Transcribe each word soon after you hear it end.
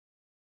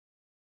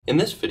In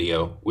this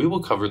video, we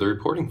will cover the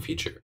reporting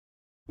feature.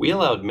 We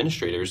allow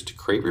administrators to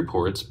create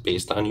reports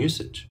based on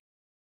usage.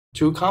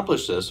 To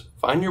accomplish this,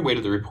 find your way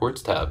to the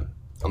Reports tab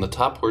on the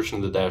top portion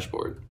of the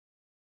dashboard.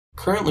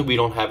 Currently, we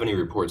don't have any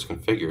reports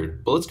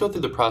configured, but let's go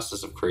through the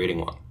process of creating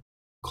one.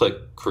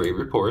 Click Create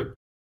Report,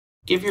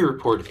 give your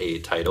report a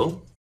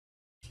title,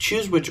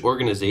 choose which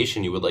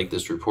organization you would like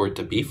this report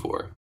to be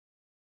for.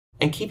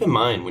 And keep in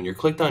mind, when you're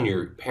clicked on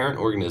your parent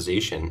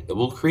organization, it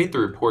will create the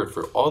report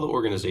for all the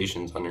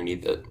organizations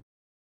underneath it.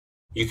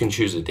 You can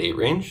choose a date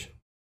range,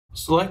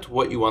 select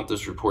what you want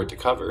this report to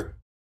cover.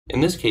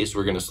 In this case,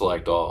 we're going to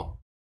select all.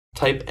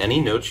 Type any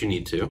notes you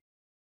need to,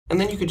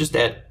 and then you could just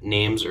add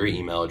names or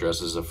email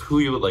addresses of who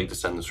you would like to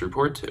send this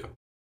report to.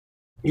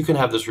 You can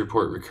have this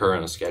report recur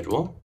on a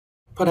schedule,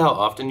 put how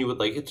often you would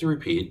like it to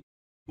repeat,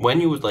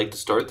 when you would like to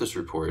start this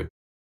report,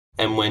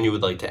 and when you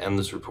would like to end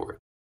this report.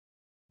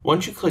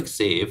 Once you click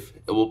Save,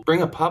 it will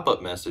bring a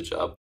pop-up message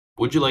up.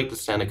 Would you like to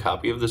send a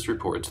copy of this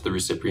report to the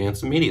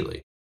recipients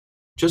immediately?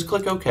 Just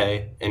click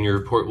OK, and your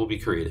report will be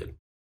created.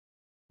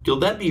 You'll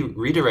then be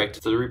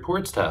redirected to the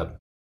Reports tab.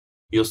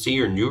 You'll see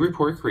your new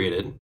report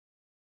created.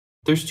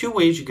 There's two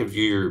ways you can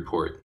view your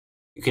report.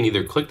 You can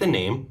either click the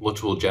name,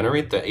 which will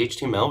generate the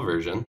HTML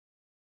version,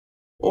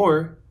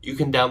 or you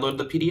can download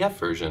the PDF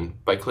version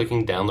by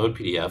clicking Download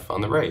PDF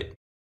on the right.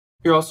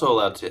 You're also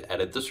allowed to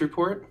edit this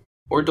report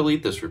or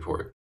delete this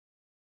report.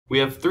 We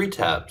have three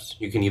tabs.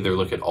 You can either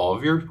look at all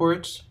of your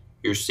reports,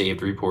 your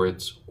saved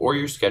reports, or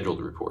your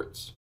scheduled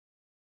reports.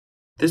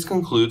 This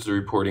concludes the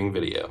reporting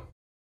video.